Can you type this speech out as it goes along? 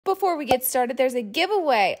Before we get started, there's a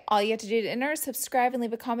giveaway. All you have to do to enter is subscribe and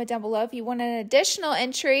leave a comment down below if you want an additional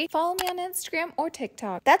entry. Follow me on Instagram or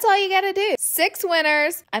TikTok. That's all you gotta do. 6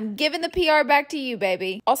 winners. I'm giving the PR back to you,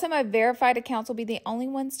 baby. Also, my verified accounts will be the only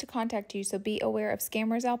ones to contact you, so be aware of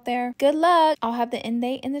scammers out there. Good luck. I'll have the end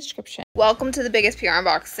date in the description. Welcome to the biggest PR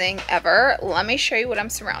unboxing ever. Let me show you what I'm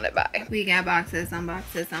surrounded by. We got boxes on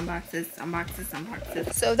boxes on boxes on boxes on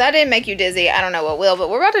boxes. So if that didn't make you dizzy, I don't know what will, but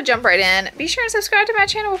we're about to jump right in. Be sure and subscribe to my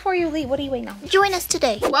channel before you leave. What are you waiting on? Join us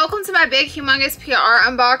today. Welcome to my big humongous PR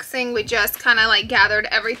unboxing. We just kind of like gathered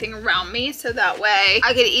everything around me so that way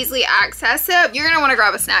I could easily access it. You're gonna want to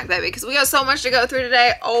grab a snack, baby, because we got so much to go through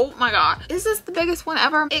today. Oh my god, is this the biggest one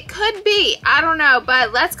ever? It could be, I don't know,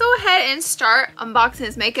 but let's go ahead and start unboxing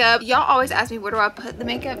this makeup. Y'all always ask me where do I put the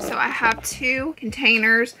makeup, so I have 2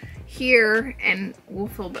 containers here and we'll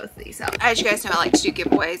fill both these up. As you guys know, I like to do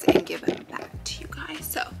giveaways and give it back to you guys,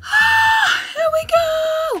 so here we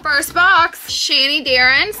go. First box, Shani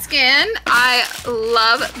Darren Skin. I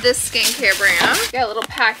love this skincare brand. Got a little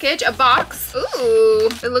package, a box. Ooh,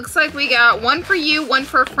 it looks like we got 1 for you, 1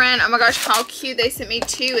 for a friend. Oh my gosh, how cute. They sent me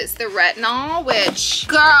 2. It's the retinol, which,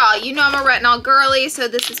 girl, you know I'm a retinol girly, so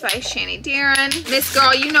this is by Shani Darren. Miss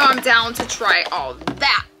Girl, you know I'm down to try all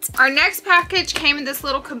that. Our next package came in this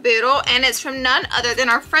little caboodle, and it's from none other than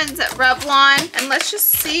our friends at Revlon. And let's just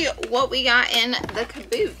see what we got in the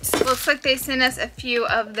caboose. Looks like they sent us a few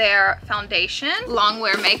of their foundation,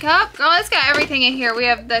 longwear makeup. Girl, it's got everything in here. We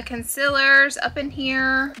have the concealers up in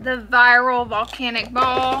here, the Viral Volcanic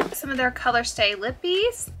Ball, some of their Color Stay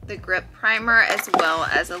lippies, the grip primer, as well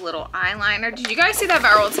as a little eyeliner. Did you guys see that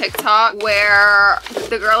viral TikTok where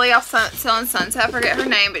the girlie off Selling Sunset, I forget her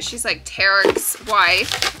name, but she's like Tarek's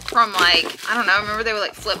wife from like, I don't know, remember they were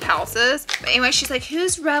like flip houses. But anyway, she's like,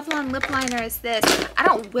 whose Revlon lip liner is this? I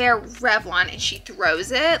don't wear Revlon, and she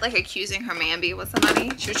throws it, like accusing her man being with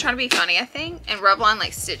somebody. She was trying to be funny, I think, and Revlon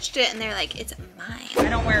like stitched it, and they're like, it's mine. I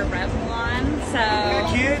don't wear Revlon,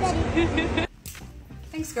 so. Kids.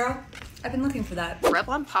 Thanks, girl. I've been looking for that.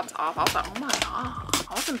 Revlon popped off. I was like, oh my god.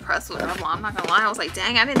 I was impressed with Revlon, I'm not gonna lie. I was like,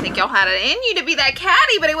 dang, I didn't think y'all had it in you to be that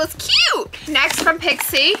catty, but it was cute. Next from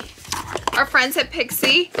Pixi, our friends at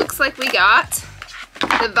Pixi. Looks like we got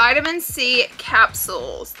the vitamin C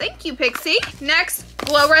capsules. Thank you, Pixi. Next,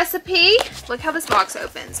 Glow Recipe. Look how this box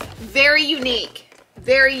opens. Very unique.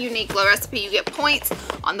 Very unique Glow Recipe. You get points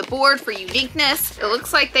on the board for uniqueness. It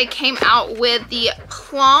looks like they came out with the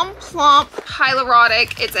Plump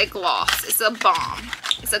Hyaluronic. It's a gloss. It's a bomb.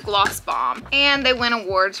 It's a gloss bomb. And they win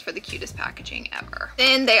awards for the cutest packaging ever.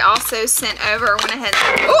 Then they also sent over, went ahead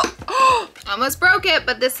and, oh, almost broke it,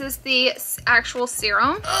 but this is the actual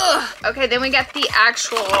serum. Ugh. Okay, then we got the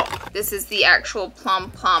actual, this is the actual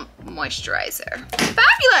Plump moisturizer.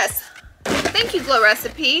 Fabulous. Thank you, Glow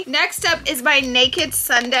Recipe. Next up is my Naked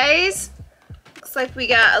Sundays. Looks like we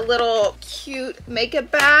got a little cute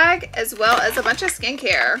makeup bag as well as a bunch of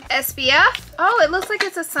skincare. SPF. Oh, it looks like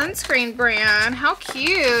it's a sunscreen brand. How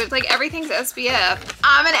cute. Like everything's SPF.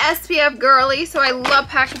 I'm an SPF girly, so I love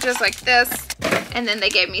packages like this. And then they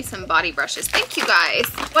gave me some body brushes. Thank you, guys.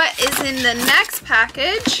 What is in the next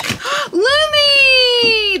package?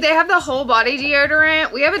 Lumi! They have the whole body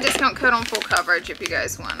deodorant. We have a discount code on full coverage if you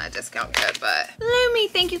guys want a discount code, but Lumi,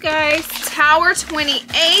 thank you guys. Tower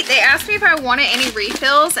 28. They asked me if I wanted any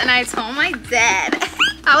refills, and I told my dad.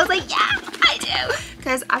 I was like, yeah, I do.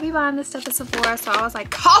 Because I be buying this stuff at Sephora, so I was like,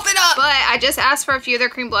 cough it up. But I just asked for a few of their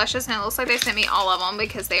cream blushes, and it looks like they sent me all of them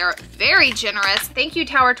because they are very generous. Thank you,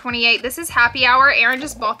 Tower 28. This is happy hour. Erin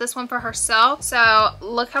just bought this one for herself, so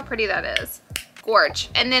look how pretty that is. Gorge.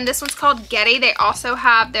 And then this one's called Getty. They also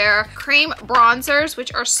have their cream bronzers,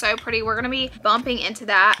 which are so pretty. We're gonna be bumping into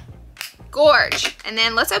that. Gorge. And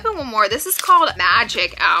then let's open one more. This is called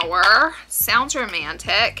Magic Hour. Sounds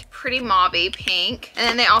romantic. Pretty mauvey pink. And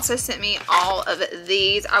then they also sent me all of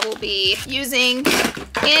these I will be using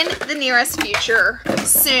in the nearest future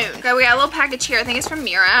soon. Okay, we got a little package here. I think it's from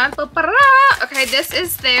Mira. Okay, this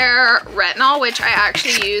is their retinol, which I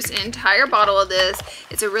actually used an entire bottle of this.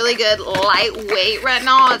 It's a really good lightweight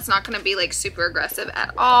retinol. It's not going to be like super aggressive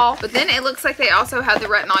at all. But then it looks like they also have the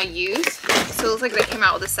retinol used. So it looks like they came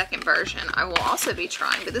out with a second version I will also be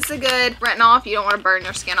trying. But this is a good retinol if you don't want to burn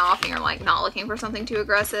your skin off and you're like not looking for something too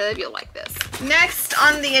aggressive. You'll like this. Next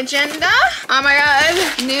on the agenda, oh my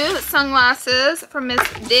god, new sunglasses from Miss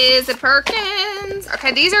Dizzy Perkins.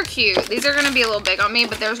 Okay, these are cute. These are gonna be a little big on me,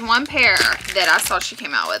 but there's one pair that I saw she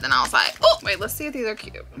came out with and I was like, oh, wait, let's see if these are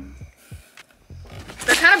cute.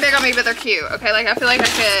 They're kind of big on me, but they're cute. Okay, like I feel like I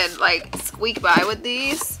could like squeak by with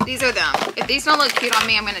these. These are them. If these don't look cute on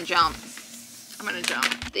me, I'm gonna jump. I'm gonna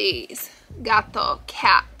jump. These Gato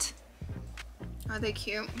Cat. Are they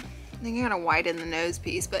cute? I think I gotta whiten the nose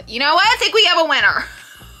piece, but you know what? I think we have a winner.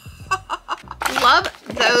 Love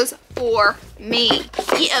those for me.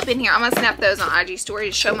 Get up in here. I'm gonna snap those on IG story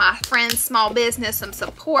to show my friends, small business, some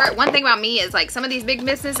support. One thing about me is like some of these big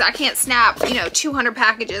businesses, I can't snap, you know, 200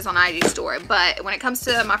 packages on IG story. But when it comes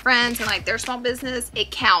to my friends and like their small business, it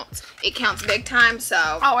counts. It counts big time. So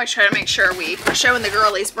I always try to make sure we are showing the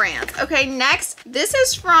girlies brands. Okay, next, this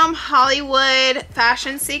is from Hollywood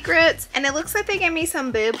Fashion Secrets. And it looks like they gave me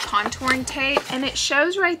some boob contouring tape. And it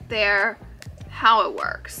shows right there how it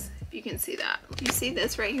works. You can see that. You see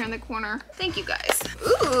this right here in the corner? Thank you guys.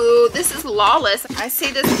 Ooh, this is Lawless. I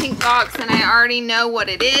see this pink box and I already know what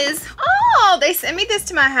it is. Oh, they sent me this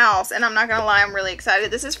to my house and I'm not gonna lie, I'm really excited.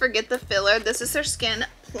 This is Forget the Filler. This is their skin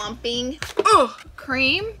plumping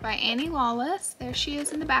cream by Annie Lawless. There she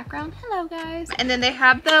is in the background. Hello guys. And then they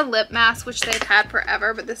have the lip mask, which they've had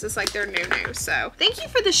forever, but this is like their new. So thank you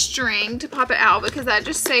for the string to pop it out because that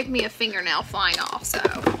just saved me a fingernail flying off. So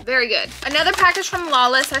very good. Another package from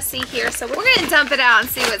Lawless I see here. So we're gonna dump it out and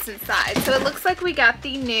see what's inside. So it looks like we got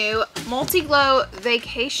the new Multi-Glow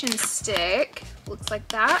Vacation Stick. Looks like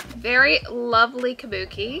that. Very lovely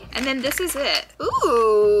kabuki. And then this is it.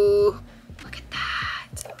 Ooh, look at that.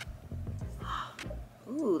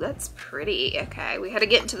 Ooh, that's pretty. Okay, we had to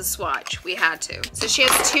get into the swatch. We had to. So she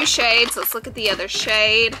has 2 shades. Let's look at the other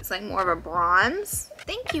shade. It's like more of a bronze.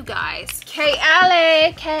 Thank you guys.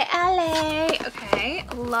 K-Ale. Okay,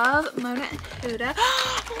 love Mona and Huda.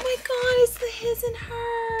 Oh my god, it's the his and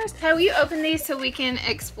hers. Okay, will you open these so we can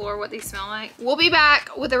explore what these smell like? We'll be back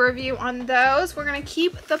with a review on those. We're gonna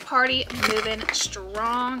keep the party moving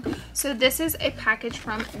strong. So this is a package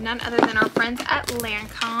from none other than our friends at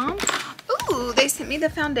Lancome. Ooh, they sent me the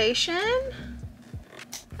foundation.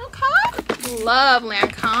 Okay. Love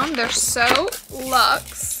Lancome. They're so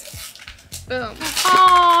luxe. Boom.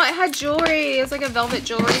 Oh, it had jewelry. It was like a velvet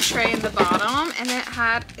jewelry tray in the bottom, and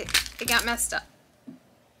it got messed up.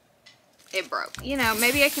 It broke. You know,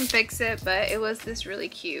 maybe I can fix it, but it was this really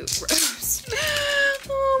cute rose.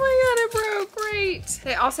 Oh my god, it broke. Great.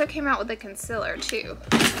 They also came out with a concealer too.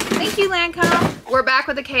 Thank you, Lancome. We're back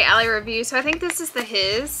with the K-Ale review. So I think this is the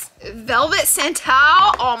his Velvet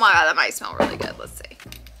Santal. Oh my god, that might smell really good. Let's see.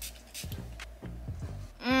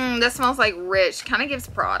 That smells like rich. Kind of gives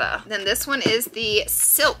Prada. Then this one is the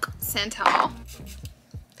Silk Santal.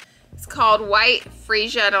 It's called White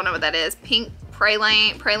Freesia. I don't know what that is. Pink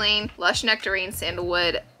Praline, Lush Nectarine,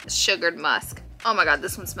 Sandalwood, Sugared Musk. Oh my god,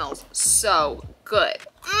 this one smells so good.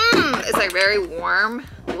 It's like very warm.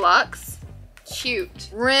 Luxe. Cute.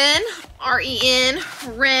 Ren, R-E-N,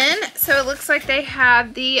 Ren. So it looks like they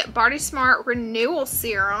have the Body Smart Renewal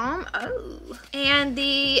Serum. Oh. And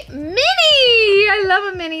the mini. I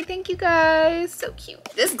love a mini. Thank you guys. So cute.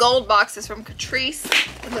 This gold box is from Catrice.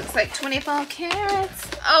 It looks like 24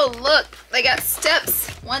 carats. Oh, look. They got steps.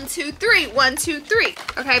 1, 2, 3. 1, 2, 3.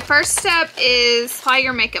 Okay, first step is apply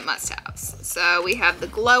your makeup must-haves. So we have the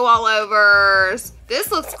glow all overs. This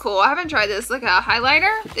looks cool. I haven't tried this. Like a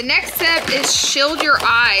highlighter. The next step is shield your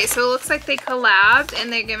eyes. So it looks like they collabed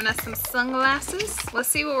and they're giving us some sunglasses. Let's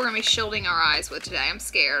see what we're gonna be shielding our eyes with today. I'm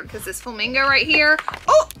scared because this flamingo right here.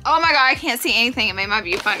 Oh my god, I can't see anything. It made my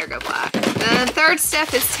viewfinder go black. Then the third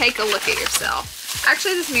step is take a look at yourself.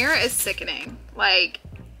 Actually, this mirror is sickening. Like,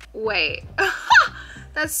 wait.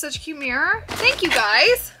 That's such a cute mirror. Thank you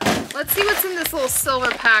guys. Let's see what's in this little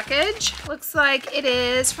silver package. Looks like it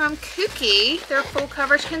is from Kooky, their full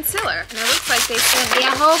coverage concealer. And it looks like they sent me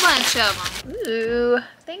a whole bunch of them. Ooh,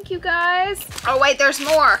 thank you guys. Oh wait, there's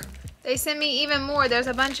more. They sent me even more. There's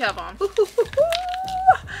a bunch of them.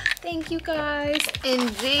 Thank you guys.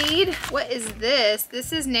 Indeed. What is this?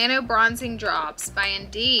 This is Nano Bronzing Drops by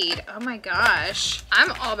Indeed. Oh my gosh.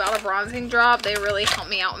 I'm all about a bronzing drop. They really help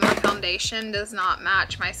me out with my foundation. Does not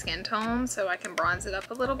match my skin tone, so I can bronze it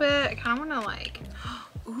up a little bit. I kind of want to like...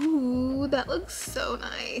 Ooh, that looks so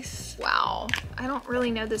nice. Wow. I don't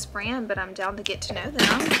really know this brand, but I'm down to get to know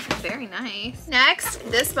them. Very nice. Next,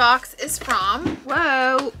 this box is from...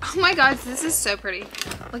 Whoa. Oh my gosh, this is so pretty.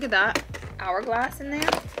 Look at that. Hourglass in there.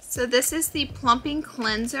 So this is the Plumping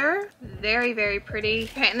Cleanser. Very, very pretty.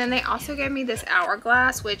 Okay, and then they also gave me this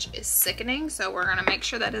Hourglass, which is sickening. So we're gonna make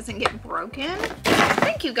sure that doesn't get broken.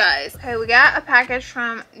 Thank you guys. Okay, we got a package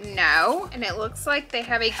from No, and it looks like they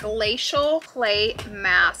have a glacial clay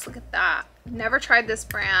mask. Look at that. Never tried this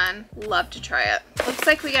brand. Love to try it. Looks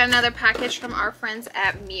like we got another package from our friends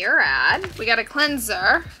at Murad. We got a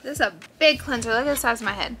cleanser. This is a big cleanser. Look at the size of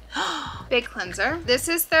my head. Big cleanser. This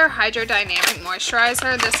is their Hydrodynamic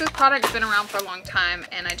Moisturizer. This product's been around for a long time,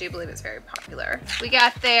 and I do believe it's very popular. We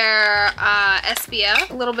got their SPF,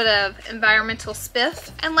 a little bit of environmental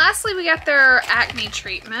spiff. And lastly, we got their acne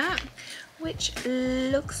treatment, which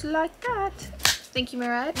looks like that. Thank you,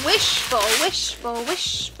 Murad. Wishful, wishful,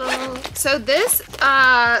 wishful. So this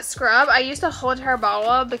scrub, I used a whole entire bottle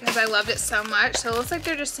of because I loved it so much. So it looks like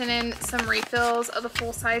they're just sending some refills of the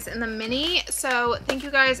full size and the mini. So thank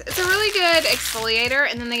you guys. It's a really good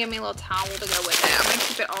exfoliator, and then they give me a little towel to go with it. I'm gonna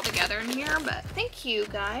keep it all together in here, but thank you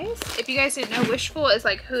guys. If you guys didn't know, Wishful is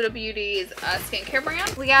like Huda Beauty's skincare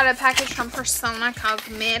brand. We got a package from Persona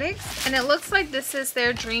Cosmetics, and it looks like this is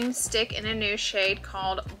their Dream Stick in a new shade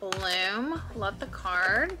called Bloom. Love the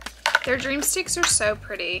card. Their dream sticks are so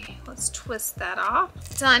pretty. Let's twist that off.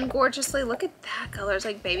 Done gorgeously. Look at that color. It's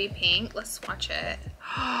like baby pink. Let's swatch it.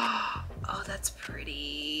 Oh, that's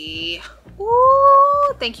pretty.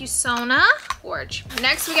 Ooh, thank you, Sona. Gorge.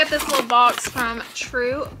 Next, we got this little box from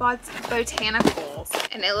True Botanicals.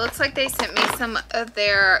 And it looks like they sent me some of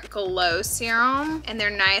their Glow Serum and their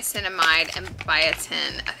Niacinamide and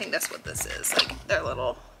Biotin. I think that's what this is. Like their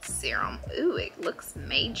little serum. Ooh, it looks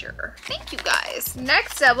major. Thank you guys.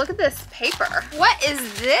 Next up, look at this paper. What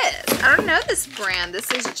is this? I don't know this brand.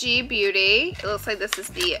 This is G Beauty. It looks like this is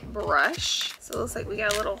the brush. So it looks like we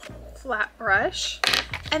got a little flat brush.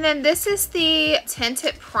 And then this is the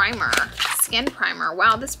tinted primer, skin primer.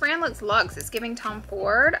 Wow, this brand looks luxe. It's giving Tom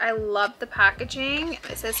Ford. I love the packaging.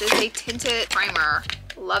 It says it's a tinted primer.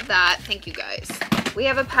 Love that. Thank you guys. We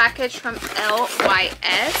have a package from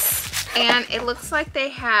LYS. And it looks like they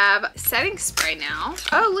have setting spray now.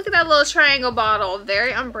 Oh, look at that little triangle bottle.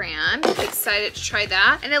 Very on brand. Excited to try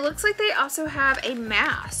that. And it looks like they also have a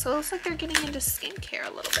mask. So it looks like they're getting into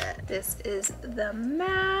skincare a little bit. This is the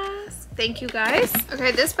mask. Thank you guys.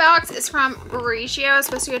 Okay, this box is from Regio. I was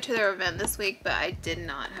supposed to go to their event this week, but I did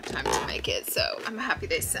not have time to make it. So I'm happy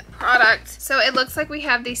they sent product. So it looks like we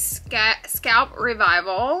have the Scalp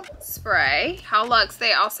Revival spray. How luxe.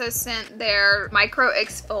 They also sent their micro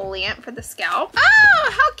exfoliant for the scalp. Oh,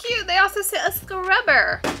 how cute. They also sent a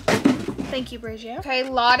scrubber. Thank you, Brigio. Okay,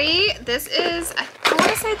 Lottie, this is, I want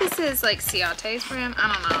to say this is like Ciate's brand.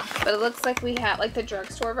 I don't know. But it looks like we have like the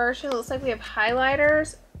drugstore version. It looks like we have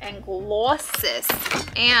highlighters and glosses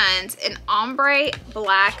and an ombre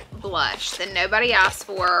black blush that nobody asked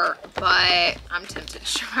for, but I'm tempted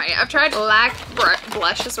to try it. I've tried black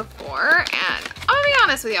blushes before, and I'll be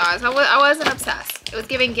honest with you guys, I wasn't obsessed. It was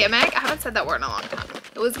giving gimmick. I haven't said that word in a long time.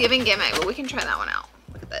 It was giving gimmick, but we can try that one out.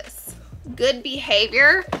 Look at this. Good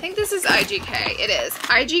Behavior. I think this is IGK. It is.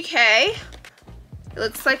 IGK. It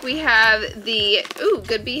looks like we have the,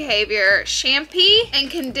 Good Behavior shampoo and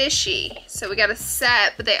condition. So we got a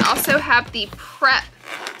set, but they also have the prep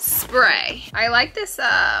spray. I like this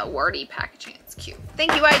wordy packaging. It's cute.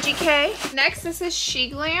 Thank you, IGK. Next, this is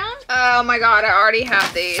SHEGLAM. Oh my god, I already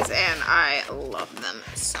have these and I love them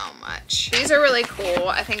so much. These are really cool.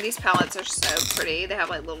 I think these palettes are so pretty. They have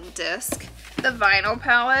like little disc. The vinyl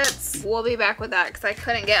palettes, we'll be back with that because I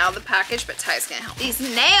couldn't get out of the package, but Ty's gonna help. These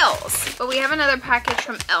nails. But we have another package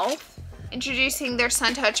from e.l.f. introducing their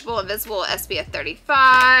Sun Touchable Invisible SPF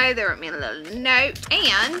 35. They wrote me a little note,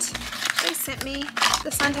 and they sent me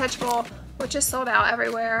the Sun Touchable, which is sold out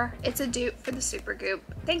everywhere. It's a dupe for the Supergoop.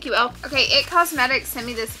 Thank you, e.l.f. Okay, It Cosmetics sent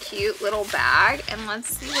me this cute little bag, and let's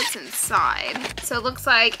see what's inside. So it looks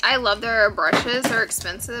like, I love their brushes. They're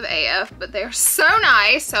expensive AF, but they're so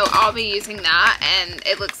nice, so I'll be using that. And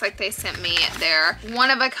it looks like they sent me their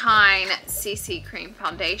one-of-a-kind CC Cream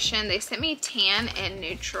Foundation. They sent me tan and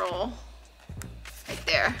neutral. Right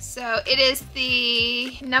there. So it is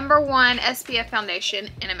the #1 SPF foundation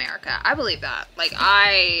in America. I believe that. Like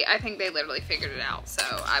I think they literally figured it out. So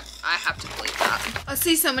I have to believe that. I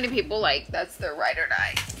see so many people like that's their ride or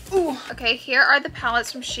die. Ooh. Okay, here are the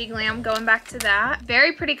palettes from SHEGLAM. Going back to that.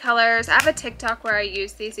 Very pretty colors. I have a TikTok where I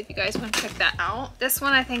use these if you guys want to check that out. This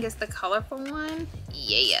one I think is the colorful one.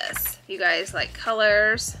 Yes. If you guys like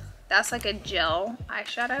colors. That's like a gel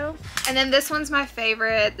eyeshadow. And then this one's my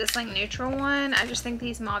favorite, this like neutral one. I just think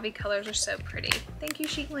these mauve colors are so pretty. Thank you,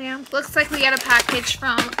 SHEGLAM. Looks like we got a package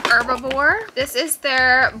from Herbivore. This is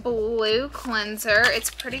their blue cleanser. It's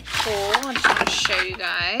pretty cool. I just want to show you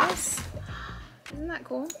guys. Isn't that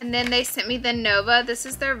cool? And then they sent me the Nova. This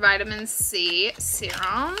is their vitamin C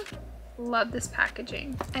serum. Love this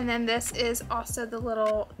packaging. And then this is also the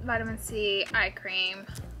little vitamin C eye cream.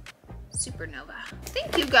 Supernova.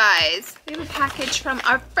 Thank you guys. We have a package from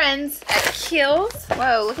our friends at Kiehl's.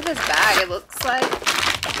 Whoa, look at this bag. It looks like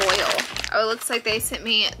foil. Oh, it looks like they sent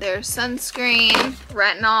me their sunscreen,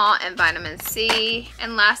 retinol, and vitamin C.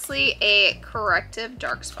 And lastly, a corrective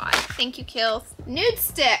dark spot. Thank you, Kiehl's. Nude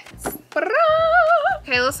sticks.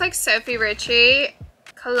 Okay, looks like Sophie Richie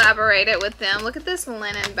collaborated with them. Look at this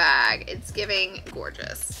linen bag. It's giving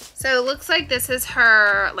gorgeous. So it looks like this is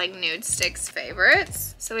her like nude sticks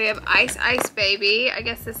favorites. So we have Ice Ice Baby. I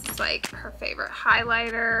guess this is like her favorite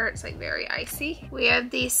highlighter. It's like very icy. We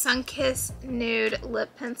have the Sunkissed Nude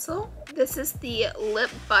Lip Pencil. This is the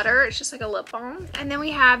Lip Butter. It's just like a lip balm. And then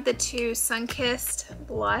we have the two Sunkissed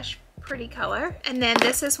Blush. Pretty color. And then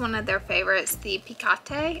this is one of their favorites, the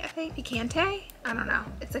Picante, I think. Picante? I don't know.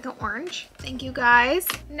 It's like an orange. Thank you guys.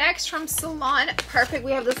 Next from Salon Perfect,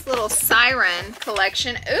 we have this little Siren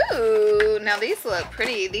collection. Ooh, now these look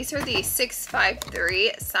pretty. These are the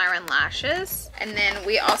 653 Siren lashes. And then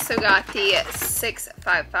we also got the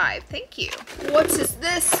 655. Thank you. What is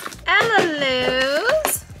this? Ella.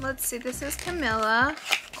 Let's see. This is Camilla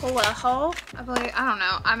Colejo, I believe. I don't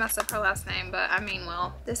know. I messed up her last name, but I mean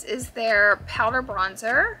well. This is their powder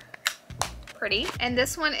bronzer. Pretty. And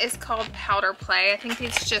this one is called Powder Play. I think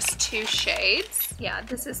it's just 2 shades. Yeah,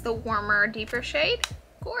 this is the warmer, deeper shade.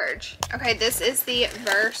 Gorge. Okay, this is the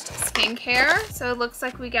Versed Skincare. So it looks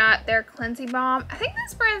like we got their cleansing balm. I think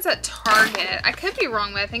this brand's at Target. I could be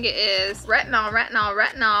wrong, but I think it is. Retinol, retinol,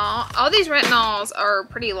 retinol. All these retinols are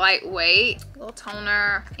pretty lightweight. Little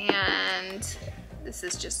toner, and this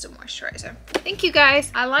is just a moisturizer. Thank you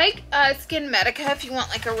guys. I like Skin Medica if you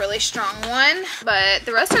want like a really strong one, but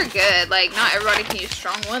the rest are good. Like not everybody can use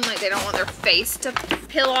strong one. Like they don't want their face to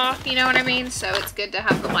peel off, you know what I mean? So it's good to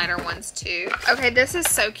have the lighter ones too. Okay, this is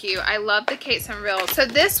so cute. I love the Kate Somerville. So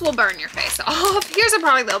this will burn your face off. Here's a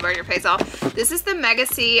product that'll burn your face off. This is the Mega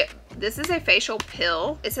C. This is a facial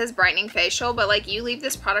pill. It says brightening facial, but like you leave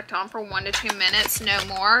this product on for 1 to 2 minutes, no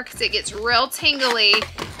more, because it gets real tingly.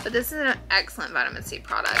 But this is an excellent vitamin C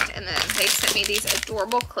product. And then they sent me these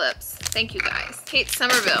adorable clips. Thank you guys. Kate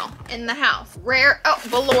Somerville in the house. Rare, oh,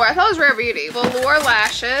 Velour. I thought it was Rare Beauty. Velour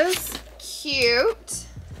lashes. Cute.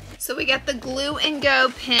 So we got the Glue and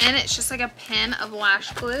Go pen. It's just like a pen of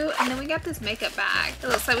lash glue. And then we got this makeup bag. It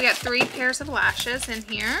looks like we got 3 pairs of lashes in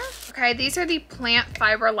here. Okay, these are the plant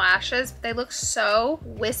fiber lashes. They look so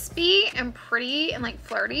wispy and pretty and like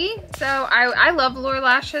flirty. So I love Velour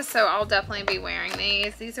lashes, so I'll definitely be wearing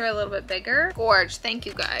these. These are a little bit bigger. Gorge, thank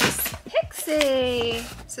you guys. Pixie.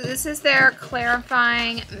 So this is their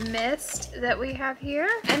clarifying mist that we have here.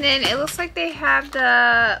 And then it looks like they have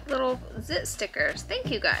the little zit stickers.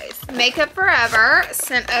 Thank you guys. Makeup Forever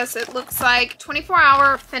sent us, it looks like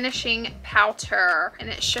 24-hour finishing powder, and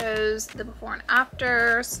it shows the before and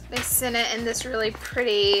afters. They sent it in this really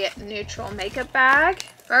pretty neutral makeup bag.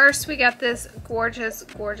 First we got this gorgeous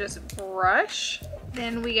brush.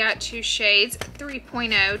 Then we got 2 shades,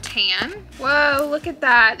 3.0 tan. Whoa, look at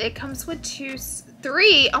that. It comes with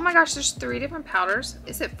 3. Oh my gosh, there's 3 different powders.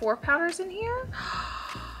 Is it 4 powders in here?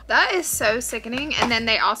 That is so sickening. And then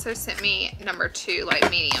they also sent me number 2, like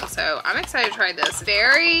medium. So I'm excited to try this.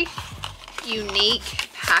 Very unique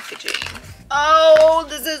packaging. Oh,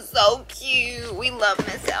 this is so cute. We love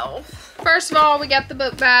Miss Elf. First of all, we got the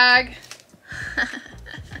book bag.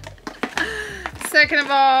 Second of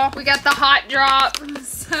all, we got the hot drop.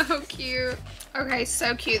 So cute. Okay,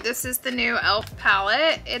 so cute. This is the new Elf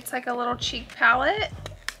palette. It's like a little cheek palette.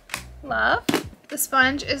 Love. The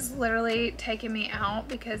sponge is literally taking me out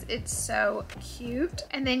because it's so cute.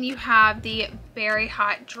 And then you have the Berry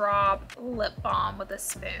Hot Drop lip balm with a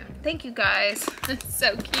spoon. Thank you guys. It's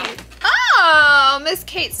so cute. Oh, Miss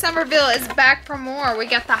Kate Somerville is back for more. We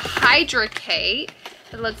got the Hydra-Kate.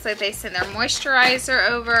 It looks like they sent their moisturizer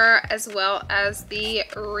over as well as the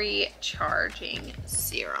recharging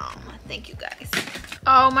serum. Thank you guys.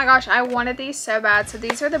 Oh my gosh, I wanted these so bad. So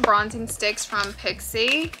these are the bronzing sticks from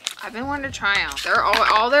Pixie. I've been wanting to try them. They're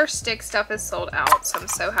all their stick stuff is sold out, so I'm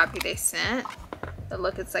so happy they sent. But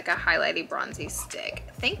look, it's like a highlighty bronzy stick.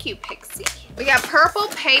 Thank you, Pixie. We got purple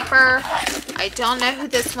paper. I don't know who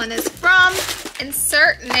this one is from.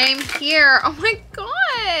 Insert name here. Oh my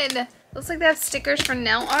god. Looks like they have stickers for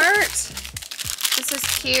nail art. This is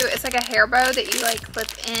cute. It's like a hair bow that you like clip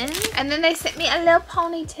in. And then they sent me a little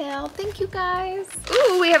ponytail. Thank you guys.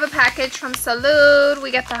 Ooh, we have a package from Salud.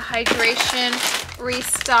 We got the hydration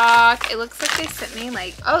restock. It looks like they sent me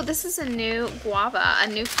like, oh, this is a new guava, a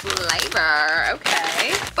new flavor.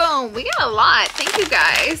 Okay. Boom, we got a lot. Thank you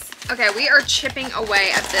guys. Okay, we are chipping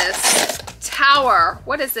away at this tower.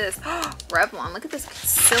 What is this? Revlon, look at this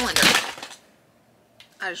cylinder.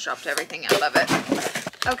 I just dropped everything out of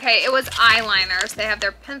it. Okay, it was eyeliners. They have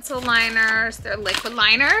their pencil liners, their liquid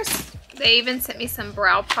liners. They even sent me some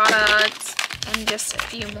brow products and just a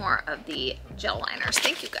few more of the gel liners.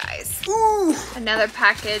 Thank you guys. Ooh, another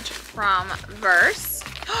package from Verse.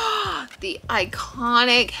 The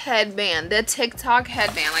iconic headband, the TikTok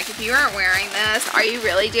headband. Like, if you aren't wearing this, are you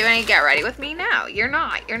really doing it? Get ready with me now. You're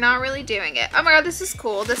not really doing it. Oh my god, this is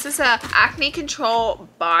cool. This is a acne control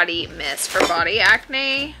body mist for body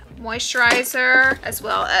acne, moisturizer, as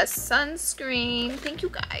well as sunscreen. Thank you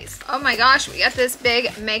guys. Oh my gosh, we got this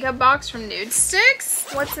big makeup box from Nude Sticks.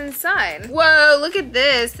 What's inside? Whoa, look at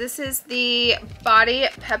this. This is the body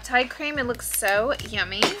peptide cream. It looks so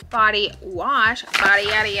yummy. Body wash, body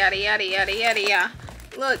yada yada yada yada yada yada.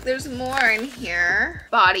 Look, there's more in here.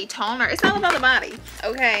 Body toner. It's all about the body.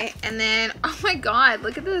 Okay, and then, oh my god,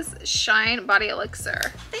 look at this Shine Body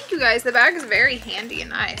Elixir. Thank you guys. The bag is very handy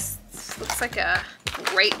and nice. This looks like a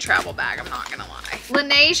great travel bag, I'm not gonna lie.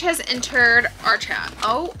 Laneige has entered our chat.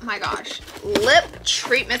 Oh my gosh. Lip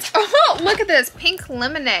treatments. Oh, look at this. Pink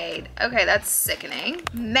lemonade. Okay, that's sickening.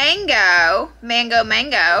 Mango.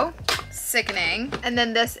 Mango. Sickening. And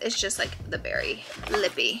then this is just like the berry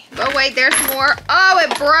lippy. Oh wait, there's more. Oh,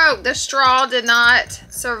 it broke. The straw did not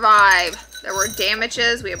survive. There were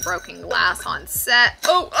damages. We have broken glass on set.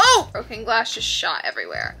 Oh! Broken glass just shot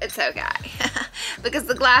everywhere. It's okay. Because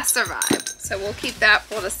the glass survived. So we'll keep that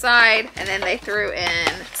pulled aside. And then they threw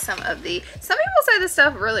in some of the... Some people say this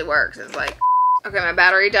stuff really works. It's like... Okay, my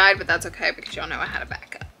battery died, but that's okay because y'all know I had a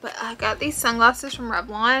backup. But I got these sunglasses from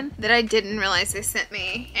Revlon that I didn't realize they sent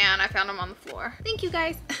me. And I found them on the floor. Thank you,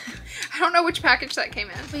 guys. I don't know which package that came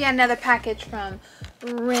in. We got another package from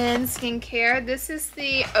Ren Skincare. This is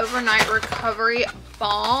the Overnight Recovery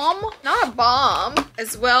Balm. Not a balm.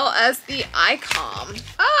 As well as the eye calm.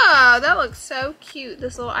 Oh, that looks so cute.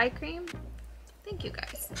 This little eye cream. Thank you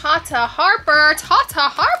guys. Tata Harper.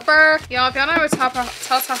 Y'all, if y'all know what Tata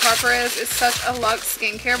Harper is, it's such a luxe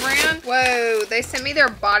skincare brand. Whoa, they sent me their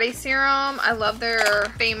body serum. I love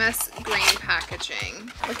their famous green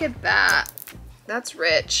packaging. Look at that. That's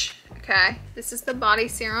rich. Okay, this is the body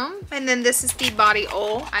serum. And then this is the body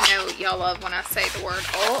oil. I know y'all love when I say the word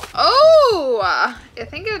oil. Oh, I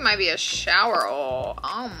think it might be a shower oil.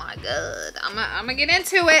 Oh my god. I'm gonna get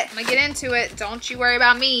into it. Don't you worry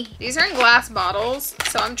about me. These are in glass bottles,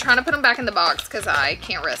 so I'm trying to put them back in the box because I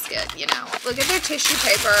can't risk it, you know. Look at their tissue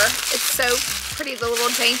paper. It's so pretty, the little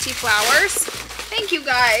dainty flowers. Thank you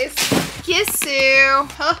guys. Kissu.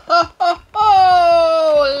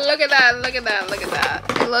 Oh, look at that.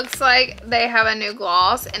 It looks like they have a new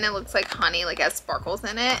gloss and it looks like honey, like has sparkles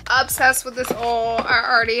in it. Obsessed with this oil. I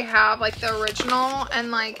already have like the original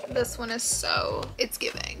and like this one is so, it's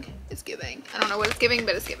giving. I don't know what it's giving,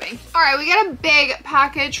 but it's giving. All right, we got a big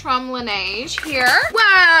package from Laneige here.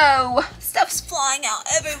 Whoa, stuff's flying out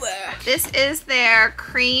everywhere. This is their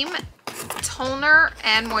cream toner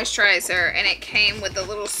and moisturizer, and it came with a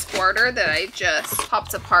little squirter that I just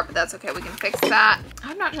popped apart, but that's okay, we can fix that.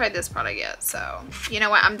 I've not tried this product yet, so you know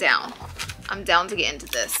what, I'm down to get into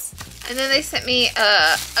this. And then they sent me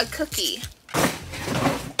a cookie.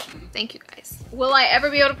 Thank you guys. Will I ever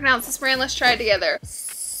be able to pronounce this brand? Let's try it together.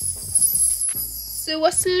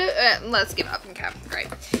 Let's give up. Okay, great.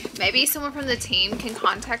 Maybe someone from the team can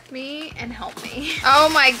contact me and help me. Oh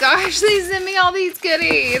my gosh, they sent me all these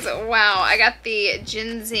goodies. Wow, I got the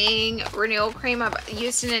ginseng renewal cream. I've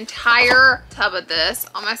used an entire tub of this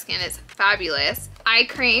on my skin. It's fabulous. Eye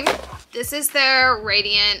cream. This is their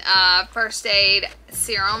Radiant First Aid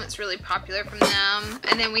Serum. It's really popular from them.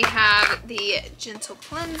 And then we have the Gentle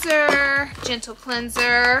Cleanser,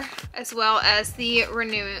 as well as the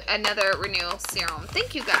another Renewal Serum.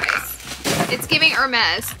 Thank you guys. It's giving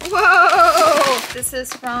Hermes. Whoa! This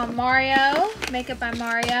is from Mario, Makeup by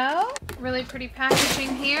Mario. Really pretty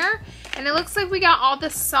packaging here. And it looks like we got all the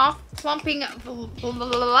soft plumping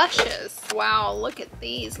blushes. Wow, look at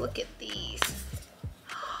these,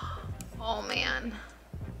 Oh man.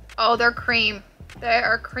 Oh, they're cream. They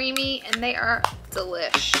are creamy and they are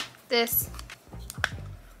delish. This,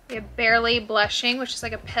 we have Barely Blushing, which is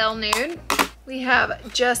like a pale nude. We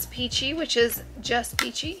have Just Peachy, which is just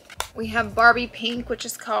peachy. We have Barbie Pink, which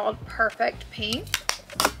is called Perfect Pink.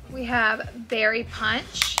 We have Berry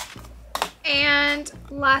Punch. And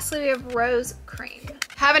lastly, we have Rose Cream.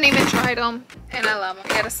 Haven't even tried them, and I love them. I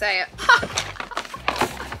gotta say it.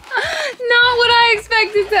 Not what I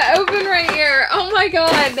expected to open right here. Oh my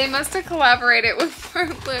god, they must have collaborated with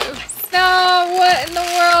Fruit Loops. No, what in the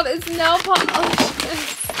world is nail polish?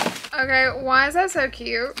 Okay, why is that so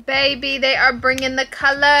cute? Baby, they are bringing the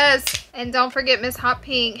colors. And don't forget Miss Hot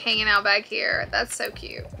Pink hanging out back here. That's so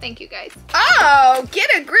cute. Thank you guys. Oh, get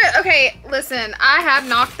a grip. Okay, listen, I have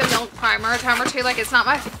knocked the milk primer a time or two. Like, it's not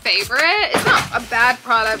my favorite. It's not a bad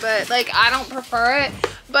product, but like, I don't prefer it.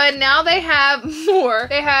 But now they have more.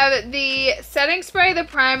 They have the setting spray, the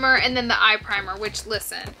primer, and then the eye primer, which,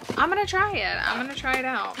 listen, I'm gonna try it. I'm gonna try it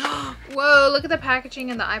out. Whoa, look at the packaging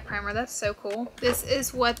and the eye primer. That's so cool. This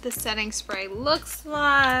is what the setting spray looks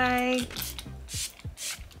like.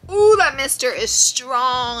 Ooh, that mister is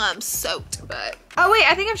strong. I'm soaked, but... Oh, wait,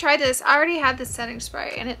 I think I've tried this. I already had this setting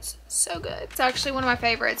spray, and it's so good. It's actually one of my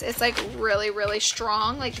favorites. It's, like, really, really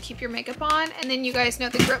strong, like, to keep your makeup on. And then you guys know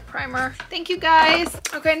the grip primer. Thank you, guys.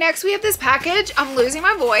 Okay, next we have this package. I'm losing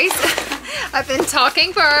my voice. I've been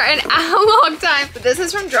talking for a long time. But this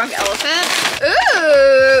is from Drunk Elephant. Ooh.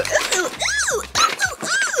 Ooh, ooh, ooh, ooh,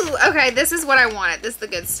 ooh. Okay, this is what I wanted. This is the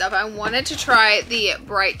good stuff. I wanted to try the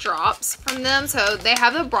Bright Drops from them. So they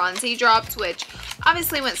have the bronzy drops, which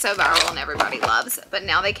obviously went so viral and everybody loves. But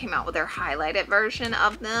now they came out with their highlighted version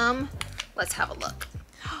of them. Let's have a look.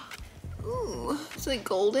 Ooh, it's like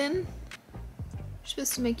golden.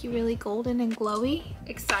 Supposed to make you really golden and glowy.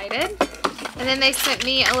 Excited. And then they sent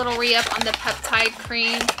me a little re-up on the peptide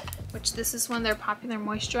cream, which this is one of their popular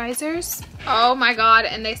moisturizers. Oh my god,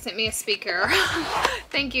 and they sent me a speaker.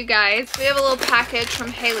 Thank you guys. We have a little package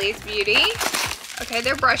from Haley's Beauty. Okay,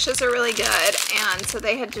 their brushes are really good, and so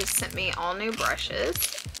they had just sent me all new brushes.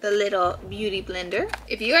 The little beauty blender.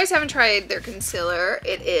 If you guys haven't tried their concealer,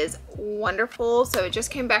 it is wonderful. So it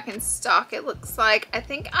just came back in stock, it looks like. I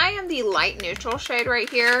think I am the light neutral shade right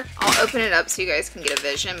here. I'll open it up so you guys can get a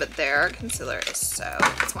vision, but their concealer is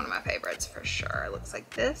it's one of my favorites for sure. It looks like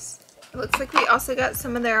this. It looks like we also got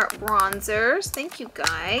some of their bronzers. Thank you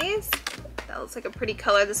guys. That looks like a pretty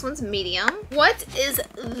color. This one's medium. What is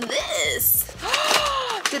this?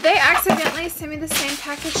 Did they accidentally send me the same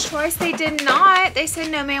package twice? They did not. They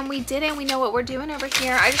said, no ma'am, we didn't. We know what we're doing over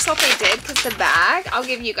here. I just thought they did because the bag, I'll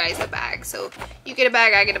give you guys a bag. So you get a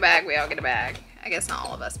bag, I get a bag, we all get a bag. I guess not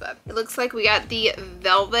all of us, but it looks like we got the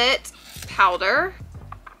Velvet Powder.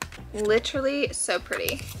 Literally so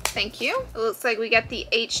pretty. Thank you. It looks like we got the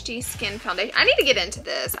HD Skin Foundation. I need to get into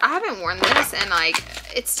this. I haven't worn this and like,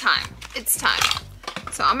 it's time. It's time.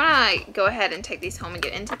 So I'm gonna go ahead and take these home and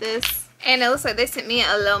get into this. And it looks like they sent me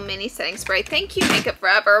a little mini setting spray. Thank you, Makeup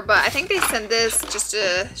Forever. But I think they sent this just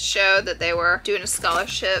to show that they were doing a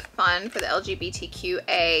scholarship fund for the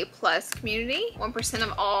LGBTQA+ community. 1%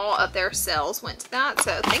 of all of their sales went to that.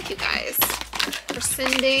 So thank you guys for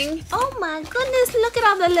sending. Oh my goodness, look at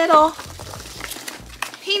all the little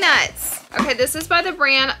peanuts. Okay, this is by the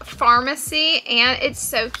brand Pharmacy, and it's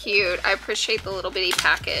so cute. I appreciate the little bitty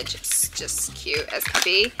package. It's just cute as can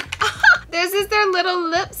be. This is their little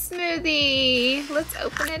lip smoothie. Let's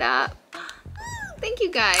open it up. Thank you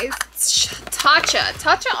guys.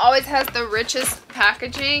 Tatcha always has the richest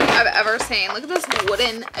packaging I've ever seen. Look at this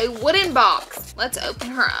wooden box. Let's open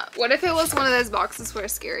her up. What if it was one of those boxes where a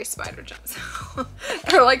scary spider jumps out?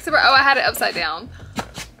 Or like, oh, I had it upside down.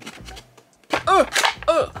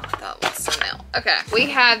 That was so nail. Okay, we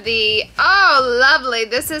have the, oh, lovely.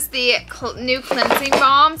 This is the new cleansing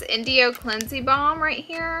balms, Indio Cleansing Balm right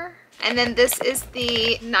here. And then this is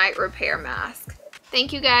the night repair mask.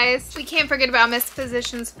 Thank you guys. We can't forget about Miss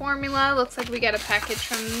Physicians Formula. Looks like we got a package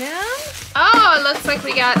from them. Oh, it looks like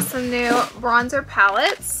we got some new bronzer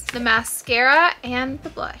palettes, the mascara, and the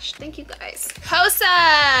blush. Thank you guys.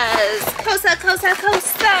 Kosas! Kosa.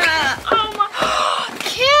 Oh my,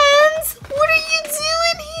 Kins, what are you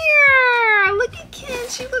doing here? Look at Kin,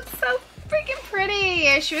 she looks so freaking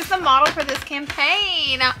pretty. She was the model for this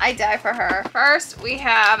campaign. I die for her. First, we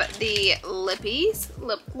have the lippies,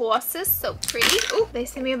 lip glosses, so pretty. Ooh, they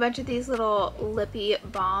sent me a bunch of these little lippy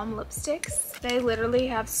balm lipsticks. They literally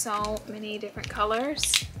have so many different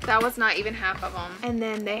colors. That was not even half of them. And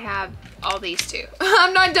then they have all these too.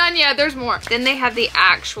 I'm not done yet, there's more. Then they have the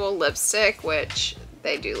actual lipstick, which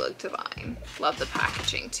they do look divine. Love the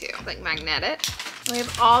packaging too, like magnetic. We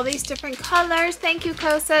have all these different colors. Thank you,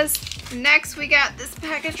 Kosas. Next, we got this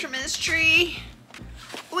package from Mystery.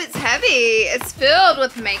 Oh, it's heavy. It's filled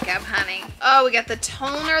with makeup, honey. Oh, we got the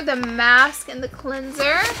toner, the mask, and the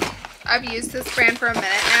cleanser. I've used this brand for a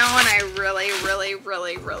minute now, and I really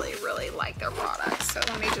like their products. So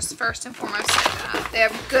let me just first and foremost say that. They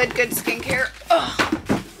have good skincare. Ugh.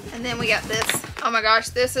 And then we got this. Oh my gosh,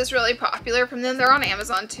 this is really popular from them. They're on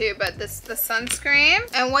Amazon too, but this is the sunscreen.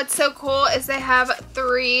 And what's so cool is they have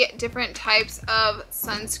 3 different types of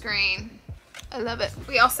sunscreen. I love it.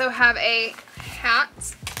 We also have a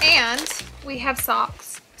hat and we have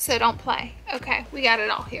socks. so don't play. Okay, we got it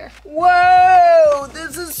all here. Whoa,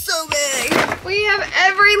 this is so big. We have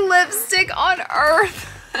every lipstick on earth.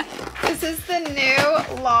 This is the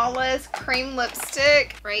new Lawless cream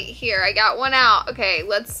lipstick right here. I got one out. Okay,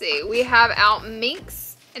 let's see. We have out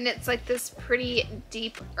Minx, and it's like this pretty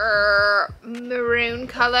deep maroon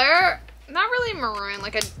color. Not really maroon,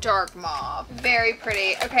 like a dark mauve. Very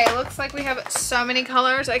pretty. Okay, it looks like we have so many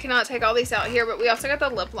colors. I cannot take all these out here, but we also got the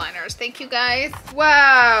lip liners. Thank you guys.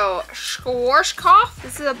 Wow, Schwarzkopf.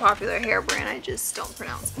 This is a popular hair brand. I just don't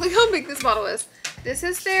pronounce. Look how big this bottle is. This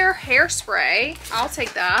is their hairspray. I'll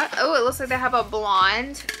take that. Oh, it looks like they have a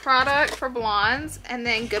blonde product for blondes, and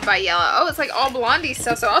then Goodbye Yellow. Oh, it's like all blondie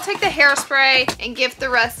stuff. So I'll take the hairspray and gift the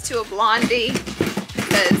rest to a blondie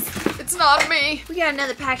because it's not me. We got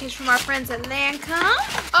another package from our friends at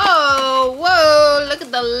Lancome. Oh, whoa, look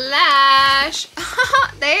at the lash.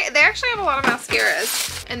 They actually have a lot of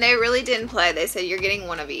mascaras, and they really didn't play. They said you're getting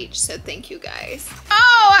one of each, so thank you guys.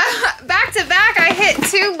 Oh, back to back, I hit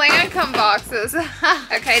 2 Lancome boxes.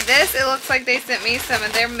 Okay, it looks like they sent me some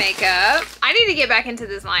of their makeup. I need to get back into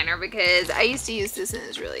this liner because I used to use this and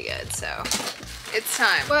it's really good, so it's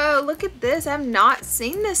time. Whoa, look at this. I've not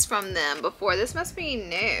seen this from them before. This must be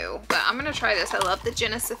new, but I'm gonna try this. I love the Je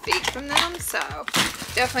ne sais quoi from them, so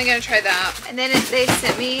definitely gonna try that. And then they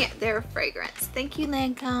sent me their fragrance. Thank you,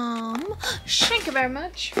 Lancome. Thank you very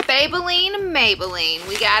much. Maybelline.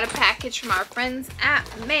 We got a package from our friends at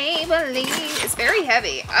Maybelline. It's very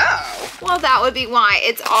heavy. Oh, well, that would be why.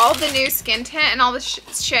 It's all the new skin tint and all the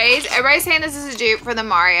shades. Everybody's saying this is a dupe for the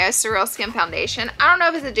Mario Surreal Skin Foundation. I don't know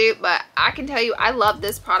if it's a dupe, but I can tell you I love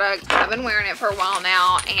this product. I've been wearing it for a while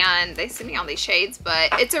now, and they sent me all these shades, but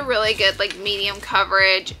it's a really good like medium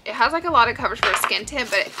coverage. It has like a lot of coverage for a skin tint,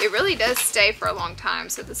 but it really does stay for a long time.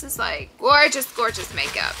 So this is like gorgeous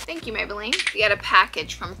makeup. Thank you, Maybelline. We got a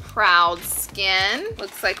package from Proud Skin.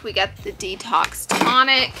 Looks like we got the Detox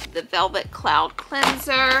Tonic, the Velvet Cloud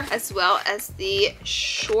Cleanser, as well as the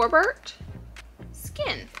Shorbert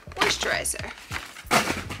Skin Moisturizer.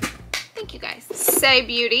 Thank you guys. Say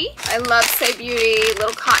Beauty. I love Say Beauty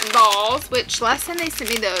little cotton balls, which last time they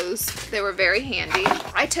sent me those, they were very handy.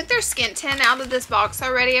 I took their skin tint out of this box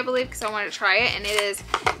already, I believe, because I wanted to try it, and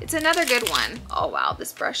it's another good one. Oh wow,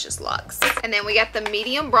 this brush is luxe. And then we got the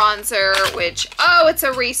medium bronzer, which, oh, it's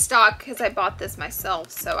a restock because I bought this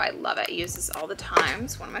myself, so I love it. I use this all the time.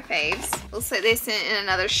 It's one of my faves. Looks like they sent in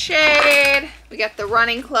another shade. We got the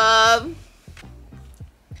Running Club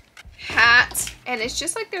hat, and it's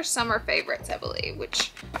just like their summer favorites, I believe,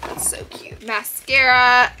 which that's so cute.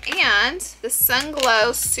 Mascara and the Sun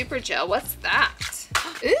Glow Super Gel. What's that?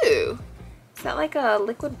 Ooh, is that like a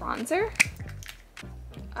liquid bronzer?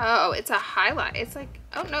 Oh, it's a highlight. It's like,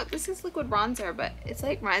 oh no, this is liquid bronzer, but it's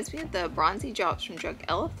like reminds me of the bronzy drops from Drunk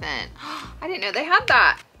Elephant. I didn't know they had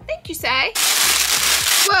that. Thank you, Say.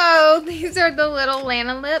 Whoa, these are the little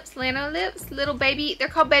Lana lips, little baby, they're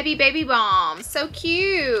called Baby Bombs. So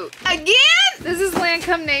cute. Again, this is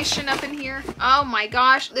Lancome Nation up in here. Oh my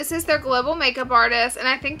gosh, this is their global makeup artist, and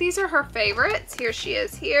I think these are her favorites. Here she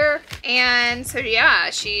is here. And so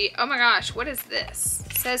yeah, oh my gosh, what is this?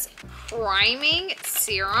 It says priming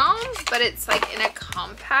serum, but it's like in a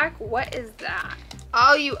compact. What is that?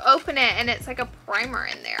 Oh, you open it and it's like a primer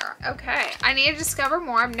in there. Okay, I need to discover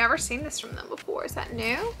more. I've never seen this from them before. Is that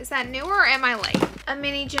new? Is that new or am I late? A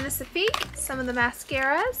mini Je ne sais quoi, some of the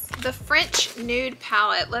mascaras. The French Nude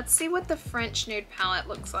Palette. Let's see what the French Nude Palette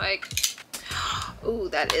looks like. Ooh,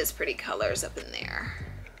 that is pretty colors up in there.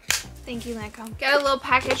 Thank you, Lancome. Got a little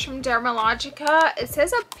package from Dermalogica. It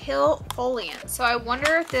says a pill foliant. So I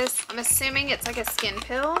wonder if this, I'm assuming it's like a skin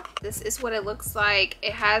pill. This is what it looks like.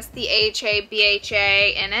 It has the AHA,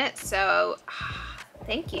 BHA in it. So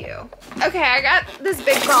thank you. Okay, I got this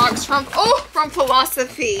big box from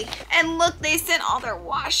Philosophy. And look, they sent all their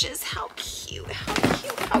washes. How cute,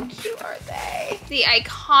 how cute are they? The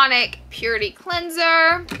iconic Purity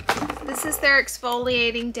Cleanser. This is their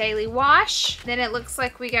exfoliating daily wash. Then it looks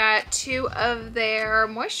like we got 2 of their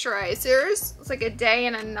moisturizers. It's like a day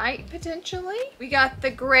and a night potentially. We got the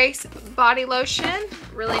Grace body lotion,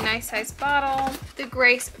 really nice size bottle. The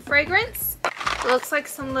Grace fragrance. It looks like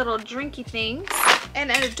some little drinky things.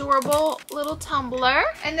 And an adorable little tumbler.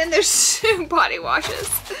 And then there's 2 body washes.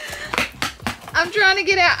 I'm trying to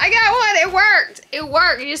get out. I got one. It worked. It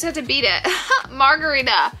worked. You just have to beat it.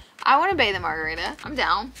 Margarita. I want to bathe in margarita. I'm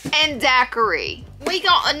down. And daiquiri. We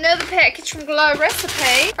got another package from Glow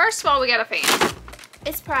Recipe. First of all, we got a fan.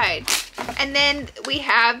 It's Pride. And then we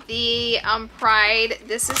have the Pride.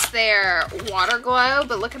 This is their Water Glow,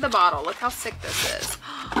 but look at the bottle. Look how sick this is.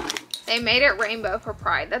 They made it rainbow for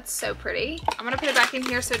Pride. That's so pretty. I'm gonna put it back in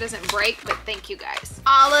here so it doesn't break, but thank you guys.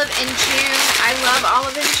 Olive in June. I love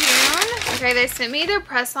Olive in June. Okay, they sent me their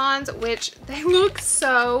press-ons, which they look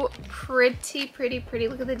so pretty.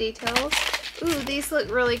 Look at the details. Ooh, these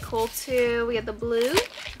look really cool too. We have the blue.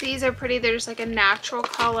 These are pretty. They're just like a natural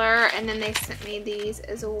color. And then they sent me these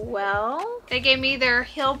as well. They gave me their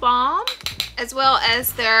Heel Balm as well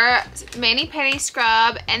as their mani-pedi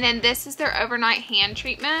scrub. And then this is their overnight hand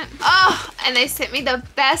treatment. Oh, and they sent me the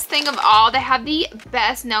best thing of all. They have the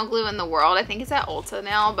best nail glue in the world. I think it's at Ulta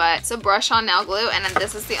now, but it's a brush-on nail glue. And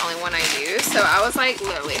this is the only one I use. So I was like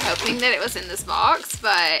literally hoping that it was in this box,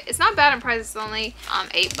 but it's not bad in price. It's only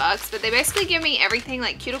 $8, but they basically give me everything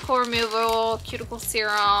like cuticle removal, cuticle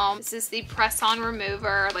serum. This is the press-on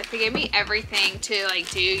remover. Like they gave me everything to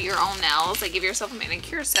like do your own nails, like give yourself a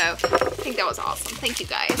manicure. So I think that was awesome. Thank you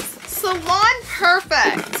guys. Salon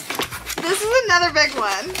Perfect. This is another big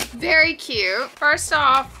one. Very cute. First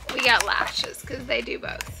off, we got lashes because they do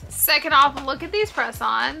both. Second off, look at these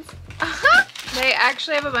press-ons. They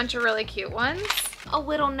actually have a bunch of really cute ones. A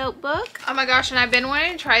little notebook. Oh my gosh, and I've been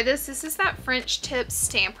wanting to try this. This is that French tip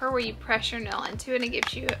stamper where you press your nail into it and it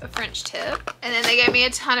gives you a French tip. And then they gave me a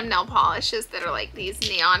ton of nail polishes that are like these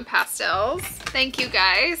neon pastels. Thank you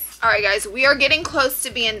guys. All right guys, we are getting close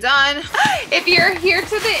to being done. If you're here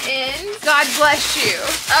to the end, God bless you.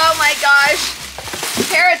 Oh my gosh.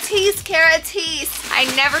 Keratis. I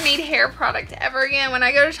never need hair product ever again. When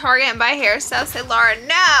I go to Target and buy hair stuff, say, Laura,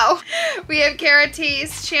 no. We have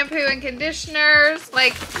Keratis shampoo and conditioners,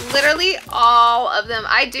 like literally all of them.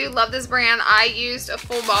 I do love this brand. I used a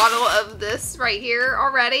full bottle of this right here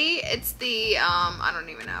already. It's the, I don't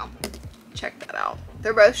even know. Check that out.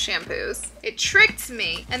 They're both shampoos. It tricked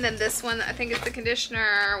me. And then this one, I think it's the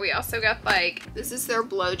conditioner. We also got like, this is their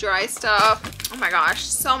blow dry stuff. Oh my gosh,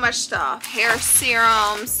 so much stuff. Hair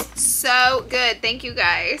serums, so good. Thank you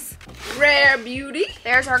guys. Rare Beauty.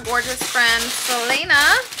 There's our gorgeous friend, Selena.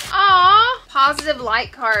 Aw, positive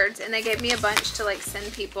light cards. And they gave me a bunch to like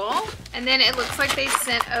send people. And then it looks like they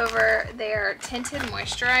sent over their tinted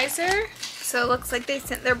moisturizer. So it looks like they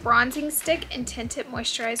sent their bronzing stick and tinted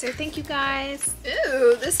moisturizer. Thank you guys.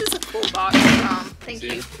 Ooh, this is a cool box. Thank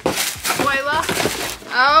you. Spoiler.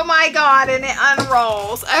 Oh my God, and it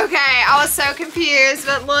unrolls. Okay, I was so confused,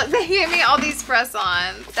 but look, they gave me all these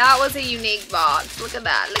press-ons. That was a unique box. Look at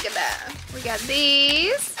that, look at that. We got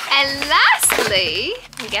these. And lastly,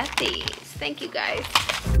 we got these. Thank you guys.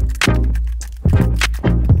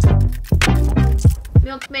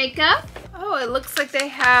 Milk Makeup. Oh, it looks like they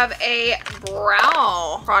have a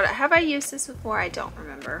brow product. Have I used this before? I don't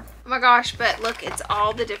remember. Oh my gosh, but look, it's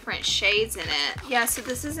all the different shades in it. Yeah, so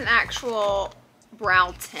this is an actual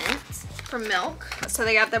brow tint from Milk. So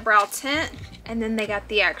they got the brow tint and then they got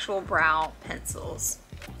the actual brow pencils.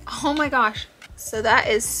 Oh my gosh. So that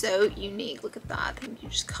is so unique. Look at that. I think you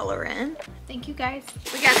just color in. Thank you guys.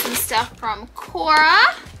 We got some stuff from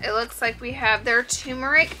Cora. It looks like we have their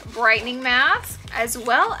turmeric brightening mask as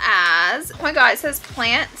well as, oh my God, it says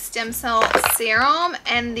plant stem cell serum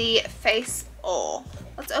and the face oil.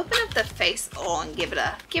 Let's open up the face oil and give it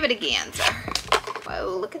a ganzer.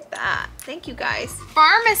 Whoa, look at that. Thank you guys.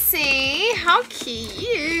 Pharmacy. How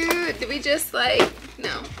cute. Did we just like,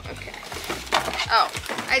 no, okay. Oh,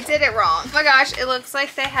 I did it wrong. Oh my gosh, it looks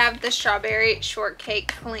like they have the strawberry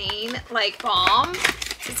shortcake clean like balm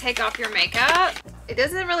to take off your makeup. It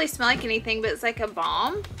doesn't really smell like anything, but it's like a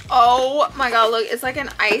balm. Oh my God, look, it's like an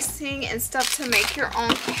icing and stuff to make your own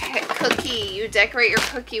cookie. You decorate your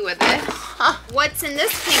cookie with it. What's in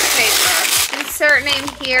this pink paper? Insert name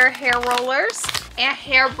here, hair rollers and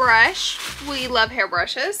hairbrush. We love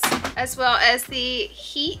hairbrushes, as well as the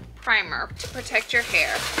heat primer to protect your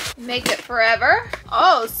hair. Make it forever.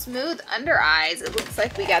 Oh, smooth under eyes. It looks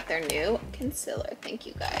like we got their new concealer. Thank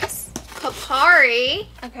you guys. Kapari.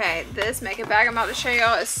 Okay, this makeup bag I'm about to show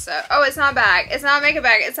y'all is so, oh, it's not a bag. It's not a makeup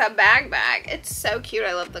bag. It's a bag. It's so cute.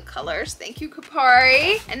 I love the colors. Thank you,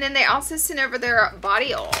 Kapari. And then they also sent over their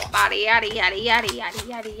body oil. Body yada yada yada yada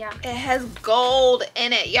yada yada. It has gold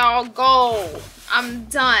in it, y'all. Gold. I'm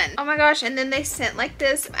done. Oh my gosh, and then they sent like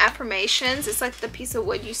this affirmations. It's like the piece of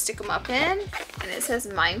wood you stick them up in. And it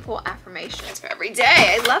says mindful affirmations for every day.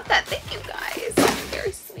 I love that. Thank you guys.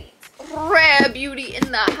 Very sweet. Rare Beauty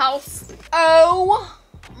in the house. Oh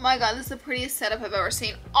my God, this is the prettiest setup I've ever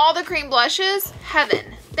seen. All the cream blushes,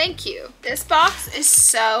 heaven. Thank you. This box is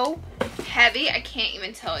so heavy, I can't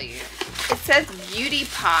even tell you. It says Beauty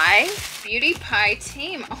Pie. Beauty Pie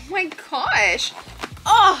team. Oh my gosh.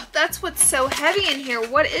 Oh, that's what's so heavy in here.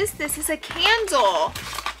 What is this? It's a candle.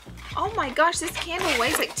 Oh my gosh, this candle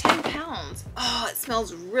weighs like 10 pounds. Oh, it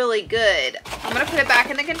smells really good. I'm gonna put it back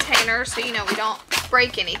in the container so you know we don't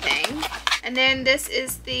break anything. And then this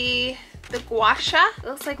is the gua sha. It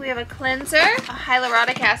looks like we have a cleanser, a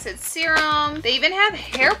hyaluronic acid serum. They even have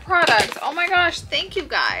hair products. Oh my gosh, thank you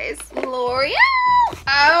guys. L'Oreal.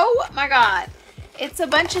 Oh my God. It's a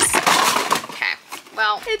bunch of, okay.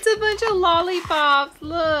 Well, it's a bunch of lollipops.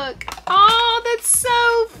 Look. Oh, that's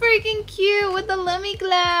so freaking cute with the Lummy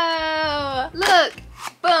Glow. Look.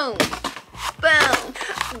 Boom. Boom.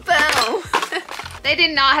 Boom. They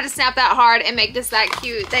did not have to snap that hard and make this that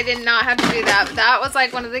cute. They did not have to do that. But that was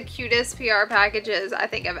like one of the cutest PR packages I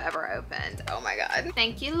think I've ever opened. Oh my God.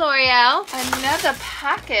 Thank you, L'Oreal. Another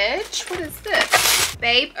package. What is this?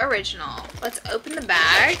 Babe Original. Let's open the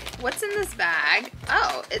bag. What's in this bag?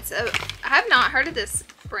 Oh, it's a, I have not heard of this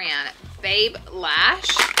brand. Babe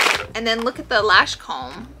Lash. And then look at the lash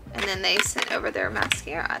comb. And then they sent over their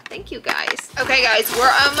mascara. Thank you guys. Okay guys,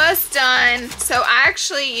 we're almost done. So I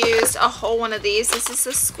actually used a whole one of these. This is a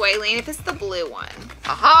squalene, if it's the blue one.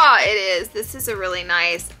 Aha, it is. This is a really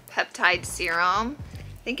nice peptide serum.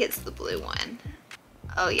 I think it's the blue one.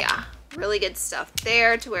 Oh yeah, really good stuff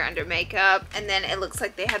there to wear under makeup. And then it looks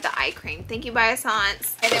like they have the eye cream. Thank you,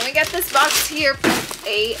 Biossance. And then we got this box here from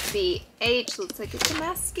ABH. Looks like it's a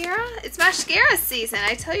mascara. It's mascara season.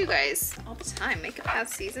 I tell you guys all the time, makeup has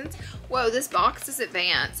seasons. Whoa, this box is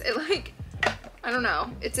advanced. It like, I don't know.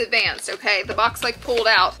 It's advanced, okay? The box like pulled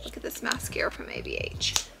out. Look at this mascara from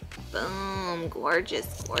ABH. Boom,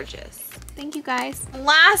 gorgeous, gorgeous. Thank you guys.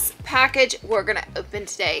 Last package we're gonna open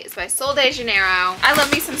today is by Sol de Janeiro. I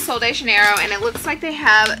love me some Sol de Janeiro, and it looks like they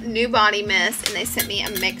have new body mist, and they sent me a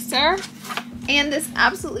mixer and this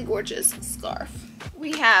absolutely gorgeous scarf.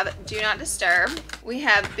 We have Do Not Disturb. We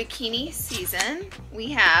have Bikini Season. We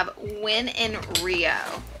have Win in Rio.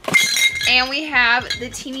 And we have the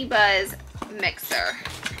Teeny Buzz mixer.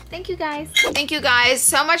 Thank you guys. Thank you guys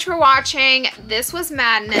so much for watching. This was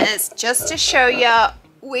madness. Just to show you,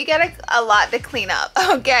 we got a lot to clean up,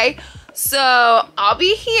 okay? So I'll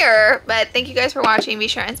be here, but thank you guys for watching. Be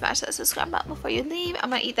sure and smash that subscribe button before you leave. I'm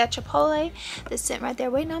gonna eat that Chipotle that's sitting right there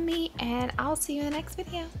waiting on me, and I'll see you in the next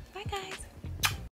video. Bye guys.